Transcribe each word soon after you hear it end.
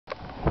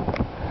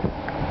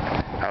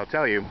I'll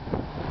tell you,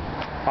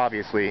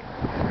 obviously,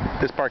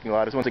 this parking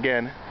lot is once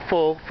again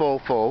full.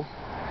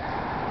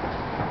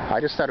 I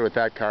just started with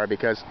that car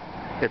because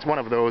it's one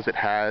of those that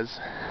has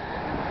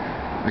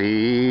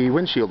the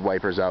windshield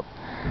wipers up.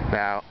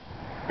 Now,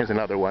 here's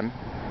another one.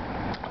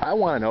 I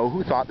want to know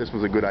who thought this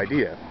was a good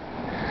idea.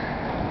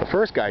 The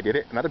first guy did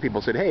it, and other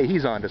people said, hey,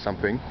 he's onto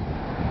something.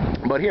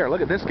 But here,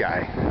 look at this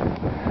guy.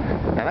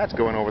 Now that's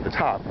going over the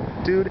top.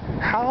 Dude,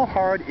 how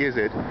hard is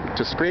it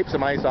to scrape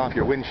some ice off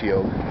your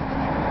windshield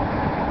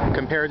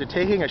compared to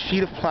taking a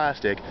sheet of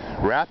plastic,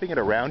 wrapping it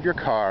around your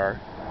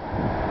car,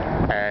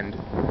 and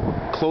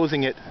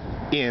closing it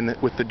in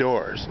with the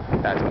doors?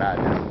 That's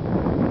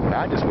madness.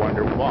 I just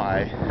wonder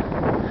why.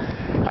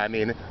 I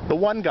mean, the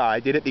one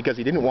guy did it because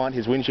he didn't want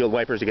his windshield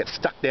wipers to get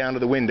stuck down to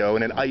the window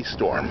in an ice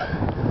storm.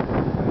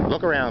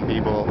 Look around,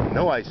 people.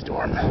 No ice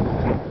storm.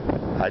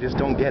 I just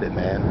don't get it,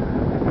 man.